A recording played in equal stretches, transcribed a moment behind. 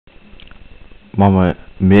මම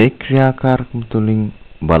මේ ක්‍රියාකාරකම් තුලින්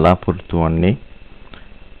බලාපොරොත්තු වන්නේ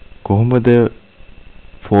කොහොමද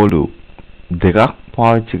for loop දෙකක්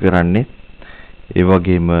පාවිච්චි කරන්නේ ඒ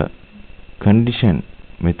වගේම condition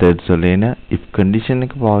methods වලින් if condition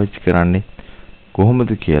එක පාවිච්චි කරන්නේ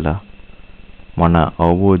කොහොමද කියලා මන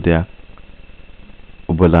අවබෝධයක්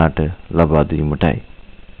ඔබලාට ලබා දීමටයි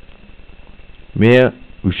මේ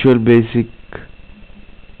Visual Basic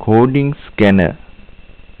codings ගැන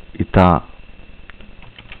ඉතා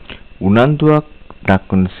උනන්දුවක්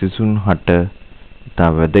දක්වන සිසුන් හට ඉතා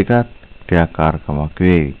වැදගත් ක්‍රියාකාරකමක්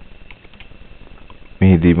වේවි.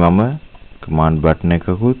 මෙහිදී මම command button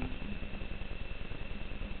එකකුත්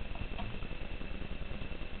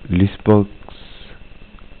list box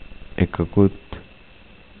එකකුත්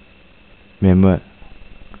මෙම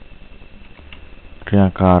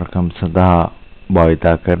ක්‍රියාකාරකම් සඳහා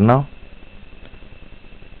භාවිතා කරනවා.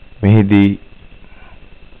 මෙහිදී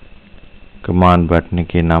command button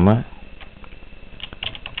එකේ නම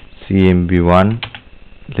cmb1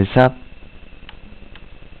 ලෙසත්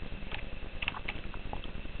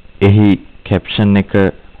එහි caption එක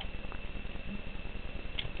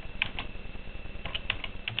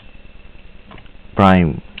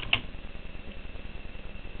prime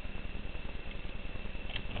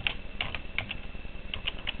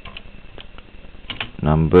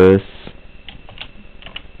numbers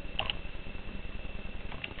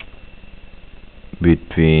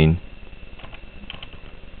between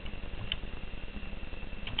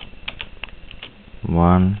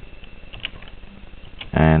 1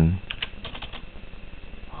 and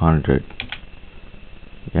 100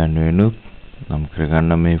 යනුවෙනුත් නම්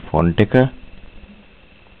කරගන්න මේ ෆොන්ට් එක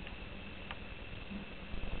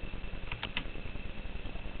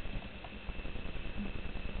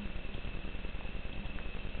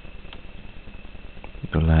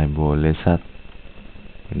තුලයි බෝලෙසත්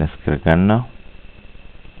වෙනස් කරගන්න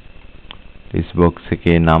list box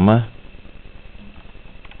එකේ නම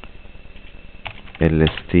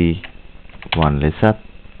lst1 ලෙසත්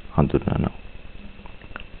හඳුන්වනවා.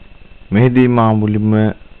 මෙහිදී මා මුලින්ම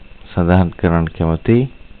සඳහන් කරන්න කැමති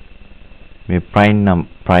මේ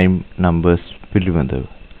prime numbers පිළිබඳව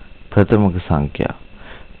ප්‍රථමක සංඛ්‍යා.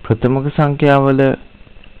 ප්‍රථමක සංඛ්‍යාවල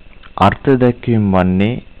අර්ථ දැක්වීම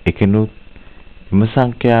වන්නේ එකනුත් එම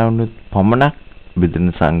සංඛ්‍යාවනුත් පමණක්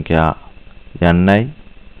බෙදෙන සංඛ්‍යා යන්නයි.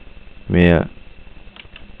 මෙය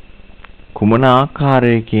කුමන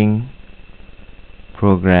ආකාරයකින්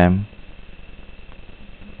program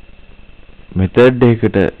method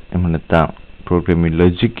එකකට එහෙම නැත්නම් programming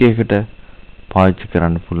logic එකකට පාවිච්චි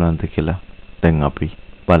කරන්න පුළුවන්ද කියලා දැන් අපි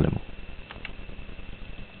බලමු.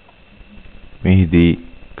 මෙහිදී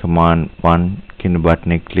command 1 කියන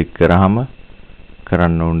බටන් එක ක්ලික් කරාම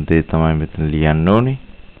කරන්න ඕන දේ තමයි මෙතන ලියන්න ඕනේ.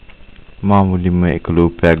 මා මුලින්ම එක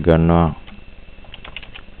loop එකක් ගන්නවා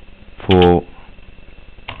for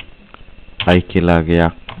I කියලා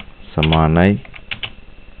ගයක් සමානයි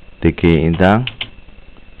දෙකේ ඉඳන්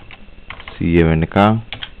 100 වෙනකම්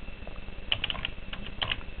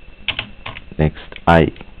next I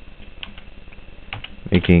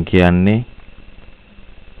මේකෙන් කියන්නේ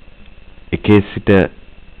එකේ සිට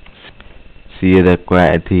 100 දක්වා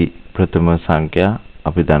ඇති ප්‍රථම සංඛ්‍යා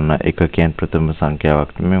අපි දන්නා එක කියන්නේ ප්‍රථම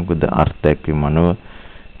සංඛ්‍යාවක් නෙමෙයි මොකද අර්ථ දැක්වීම අනුව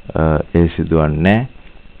ඒ සිදුවන්නේ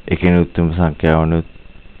එකේ උත්තම සංඛ්‍යාවනුත්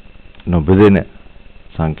නොබෙදෙන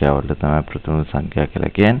සංඛ්‍යාවලට තමයි ප්‍රථම සංඛ්‍යා කියලා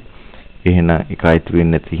කියන්නේ. එහෙනම් එකයි වෙන්නේ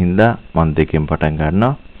නැති හින්දා මම දෙකෙන් පටන්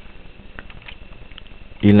ගන්නවා.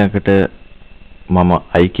 ඊළඟට මම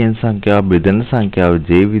i කියන සංඛ්‍යාව බෙදෙන සංඛ්‍යාව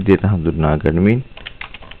j විදිහට හඳුන්වා ගනිමින්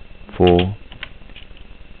for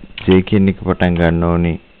j කියන එක පටන් ගන්න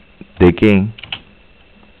ඕනේ දෙකෙන්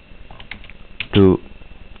to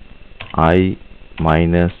I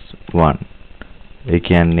minus 1 ඒ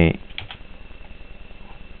කියන්නේ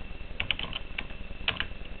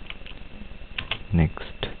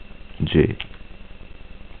next j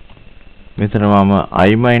මෙතන මම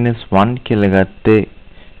I minus 1 කියලා ගත්තේ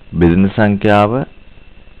බෙදෙන සංඛ්‍යාව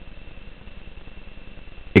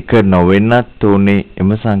එක නොවෙන්නත් ඕනේ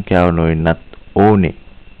එම සංඛ්‍යාව නොවෙන්නත් ඕනේ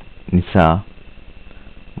නිසා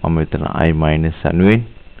මම මෙතන I minus අනුවෙන්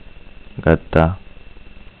ගත්තා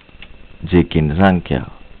j කියන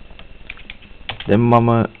සංඛ්‍යාව. දැන් මම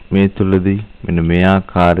මේ තුලදී මෙන්න මේ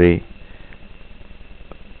ආකාරයේ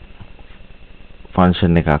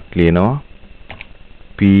ෆන්ක්ෂන් එකක් ලියනවා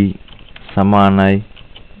p සමානයි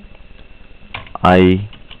I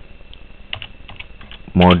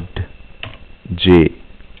mod j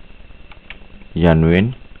යනුවෙන්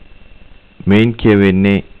main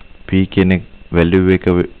කියවෙන්නේ p කියන value එක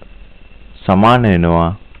සමාන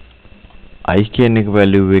වෙනවා I කියන එක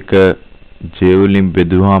value එක j වලින්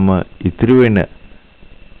බෙදුවාම ඉතුරු වෙන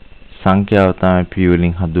සංඛ්‍යාව තමයි p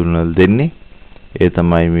වලින් හඳුන්වලා දෙන්නේ. ඒ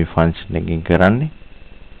තමයි මේ ෆන්ක්ෂන් එකකින් කරන්නේ.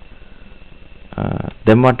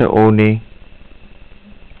 දැන් මට ඕනේ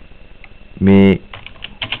මේ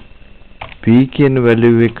p කියන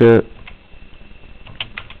වැලියු එක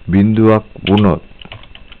බිඳුවක් වුණොත්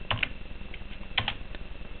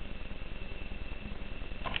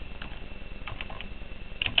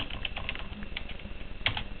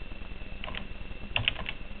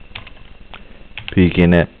p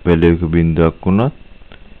කියන වැලියු එක බිඳුවක් වුණොත්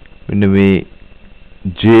මෙන්න මේ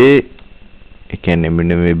j ඒ කියන්නේ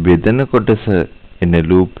මෙන්න මේ බෙදන කොටස එන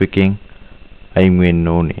ලූප් එකෙන් අයින් වෙන්න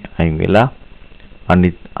ඕනේ. අයින් වෙලා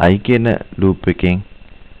අනිත් i කියන ලූප් එකෙන්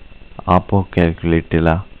ආපහු කැල්කියුලේට්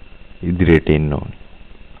වෙලා ඉදිරියට එන්න ඕනේ.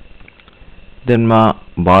 දැන් මා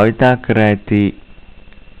භාවිතා කර ඇති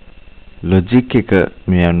ලොජික් එක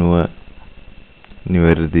මේ අනුව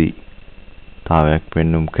නිවැරදිතාවයක්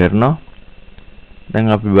පෙන්වුම් කරනවා. දැන්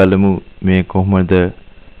අපි බලමු මේ කොහොමද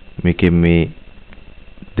මේකේ මේ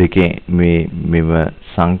දෙකේ මෙව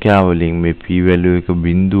සංඛ්‍යා වලින් මේ p value එක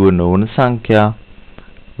බිඳුව නොවන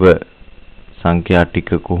සංඛ්‍යා ටික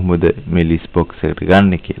කොහොමද මේ ලිස්ට් බොක්ස් එකට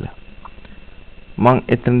ගන්න කියලා. මම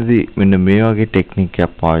එතනදී මෙන්න මේ වගේ ටෙක්නික්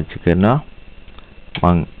එකක් පාවිච්චි කරනවා.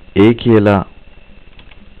 මම a කියලා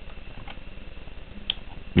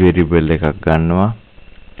variable එකක් ගන්නවා.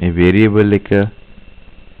 ඒ variable එක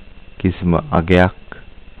කිසිම අගයක්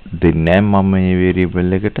දෙන්නේ නැහැ මම මේ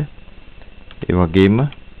variable එකට. ඒ වගේම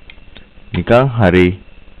නිකන් හරි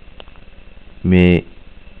මේ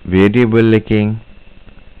variable එකෙන්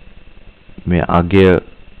මේ අගය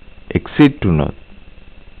exit වුණොත්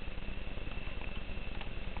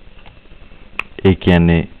ඒ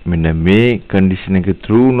කියන්නේ මෙන්න මේ condition එක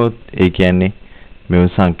true වුණොත් ඒ කියන්නේ මේ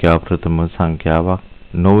සංඛ්‍යාව ප්‍රථම සංඛ්‍යාවක්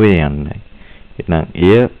නොවේ යන්නේ. එහෙනම්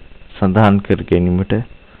එය සඳහන් කර ගැනීමට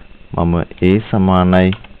මම a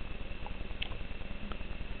සමානයි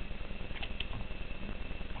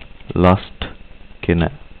last කියන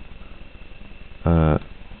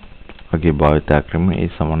අගේ භාවිතා ක්‍රම a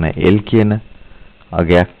සමානයි l කියන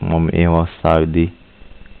අගයක් මම මේ අවස්ථාවේදී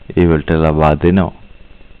ඒ වලට ලබා දෙනවා.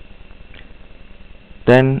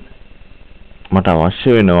 දැන් මට අවශ්‍ය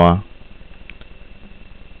වෙනවා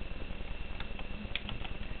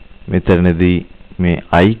මෙතනදී මේ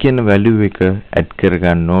i කියන value එක add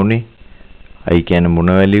කරගන්න ඕනේ. i කියන්නේ මොන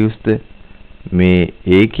valuesද? මේ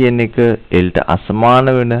a කියන එක l ට අසමාන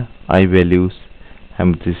වෙන i values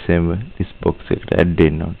හැමතිස්සෙම this box එකට add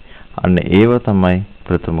වෙන්න ඕනේ. අන්න ඒව තමයි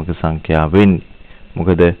ප්‍රථමක සංඛ්‍යාව වෙන්නේ.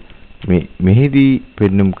 මොකද මෙහිදී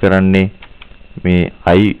පෙන්වුම් කරන්නේ මේ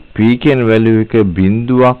p කියන value එක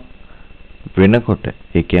බිඳුවක් වෙනකොට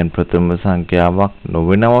ඒ කියන්නේ ප්‍රථම සංඛ්‍යාවක්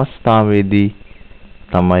නොවන අවස්ථාවේදී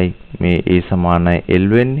තමයි මේ a සමානයි l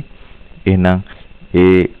වෙන්නේ. එහෙනම්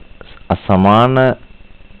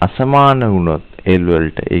අසමාන වුණොත් l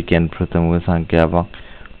වලට ඒ කියන්නේ ප්‍රථම සංඛ්‍යාවක්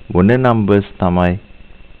වන numbers තමයි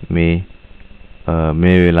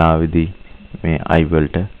මේ වෙලාවේදී මේ i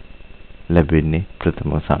වලට ලැබෙන්නේ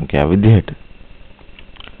ප්‍රථම සංඛ්‍යාව විදිහට.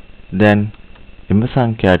 දැන් එම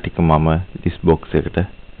සංඛ්‍යා ටික මම list box එකට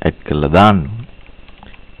add කරලා දාන්න ඕනේ.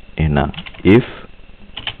 එහෙනම් if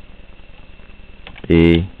a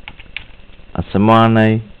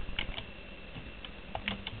අසමානයි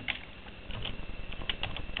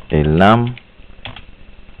l නම්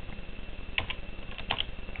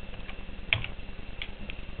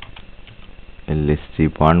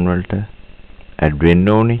lst1 වලට add වෙන්න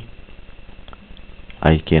ඕනේ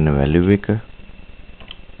i කියන value එක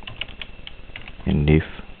and if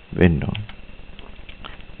වෙන්න ඕනේ.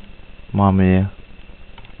 මම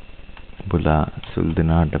බුලා සුල්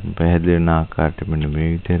දෙනාට පැහැදිලි වෙන ආකාරයට මෙන්න මේ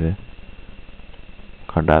විදිහට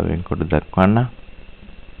කඩාවෙන් කොට දක්වන්න.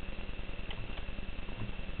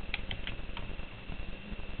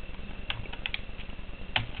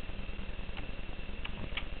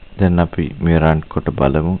 දැන් අපි මේ run කොට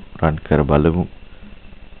බලමු, run කර බලමු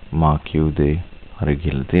මා කියු දේ හරි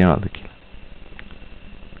කියලා තියනවද කියලා.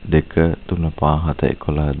 2 3 5 7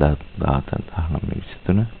 11 17 18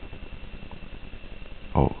 19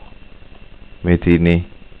 ඔව් මේ තියෙන්නේ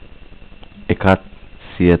එකත්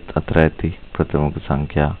සියත් අතර ඇති ප්‍රථමක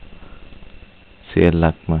සංඛ්‍යා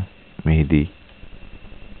සියල්ලක්ම මෙහිදී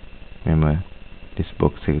මෙම ලිස්ට්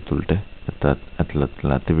බොක්ස් එක තුලට ඇතුළත්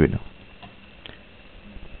වෙලා තිබෙනවා.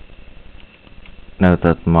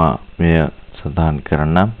 නැවතත් මා මෙය සඳහන්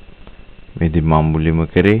කරන්නම්. මෙහිදී මම මුලින්ම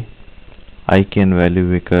කරේ i කියන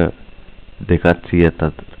value එක දෙකත් සියත්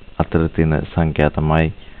අතර තියෙන සංඛ්‍යා තමයි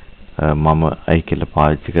මම i කියලා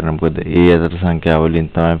පාවිච්චි කරනවා. මොකද ඒ අතර සංඛ්‍යා වලින්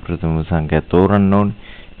තමයි ප්‍රථම සංඛ්‍යා තෝරන්න ඕනේ.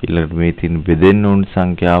 ඊළඟට මේ තියෙන බෙදෙන්න ඕනේ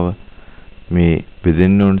සංඛ්‍යාව මේ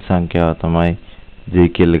බෙදෙන්න ඕන සංඛ්‍යාව තමයි j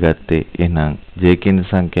කියලා ගත්තේ. එහෙනම් j කියන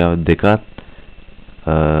සංඛ්‍යාව දෙකත්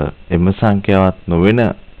එම සංඛ්‍යාවත් නොවන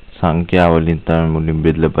සංඛ්‍යාව වලින් තමයි මුලින්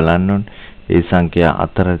බෙදලා බලන්න ඕනේ. ඒ සංඛ්‍යා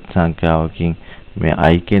අතර සංඛ්‍යාවකින් මේ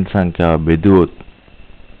i කියන සංඛ්‍යාව බෙදුවොත්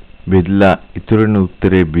බෙදලා ඉතුරු වෙන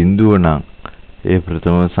උත්තරේ බිඳුව නම් ඒ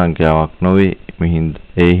ප්‍රථම සංඛ්‍යාවක් නොවේ.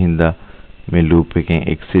 ඒ හින්දා මේ ලූප් එකෙන්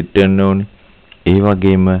එක්සිට් වෙන්න ඕනේ. ඒ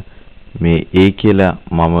වගේම මේ a කියලා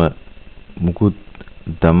මම මුකුත්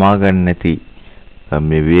දමා ගන්න නැති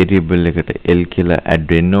මේ වේරියබල් එකට l කියලා ඇඩ්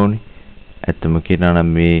වෙන්න ඕනේ. ඇත්තම කියනවා නම්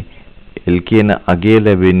මේ l කියන අගය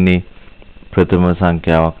ලැබෙන්නේ ප්‍රථම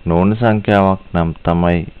සංඛ්‍යාවක් නොවන සංඛ්‍යාවක් නම්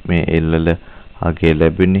තමයි මේ l වල අගය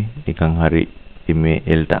ලැබෙන්නේ. නිකන් හරි මේ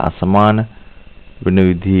l ට අසමාන වෙන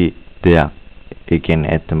විදිහේ දෙයක්. ඒ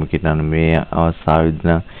කියන්නේ ඇත්තම කියනවා නම් මේ අවස්ථාවේදී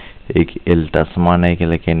නම් ඒක l ට අසමානයි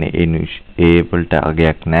කියලා කියන්නේ ඒ වලට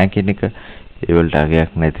අගයක් නැහැ කියන එක. ඒ වලට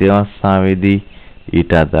අගයක් නැති අවස්ථාවේදී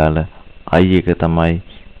ඊට අදාළ i එක තමයි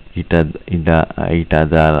ඊට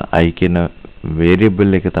අදාළ i කියන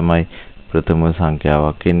වේරියබල් එක තමයි ප්‍රථම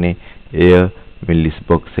සංඛ්‍යාවක් ඉන්නේ. එය මේ ලිස්ට්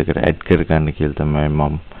බොක්ස් එකට ඇඩ් කරගන්න කියලා තමයි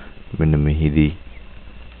මම මෙන්න මෙහිදී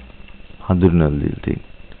හඳුන්වලා දෙන්නේ.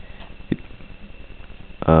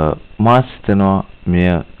 මා හිතනවා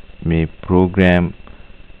මේ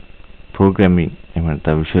programming එහෙම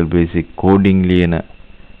නැත්නම් visual basic coding ලියන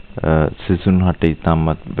සිසුන් හට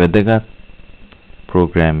ඉතාමත් වැදගත්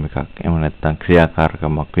program එකක්. එහෙම නැත්නම්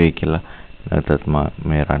ක්‍රියාකාරකමක් වෙයි කියලා නැවතත් මම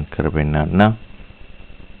මේ රන් කරපෙන්නන්න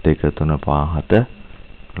 2 3 5 7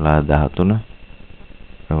 13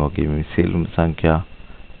 වගේ මේ සියලුම සංඛ්‍යා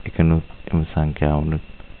එකනුත් එම සංඛ්‍යාවනුත්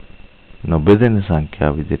නොබෙදෙන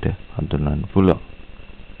සංඛ්‍යා විදිහට හඳුන්වන්න පුළුවන්.